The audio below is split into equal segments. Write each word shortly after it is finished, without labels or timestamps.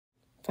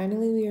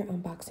Finally, we are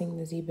unboxing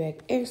the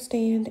Xebec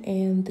AirStand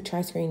and the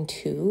Tri-Screen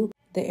 2.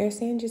 The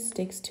AirStand just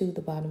sticks to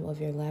the bottom of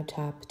your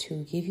laptop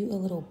to give you a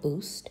little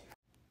boost.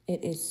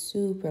 It is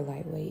super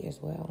lightweight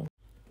as well.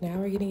 Now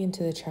we're getting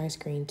into the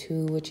Tri-Screen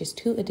 2, which is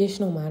 2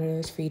 additional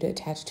monitors for you to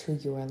attach to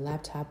your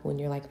laptop when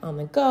you're like on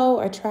the go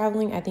or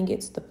traveling. I think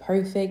it's the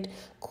perfect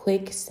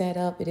quick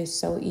setup. It is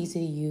so easy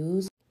to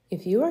use.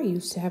 If you are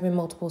used to having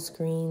multiple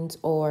screens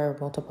or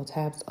multiple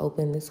tabs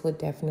open, this would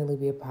definitely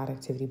be a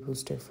productivity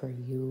booster for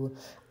you.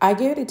 I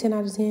give it a 10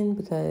 out of 10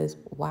 because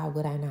why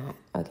would I not?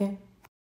 Okay.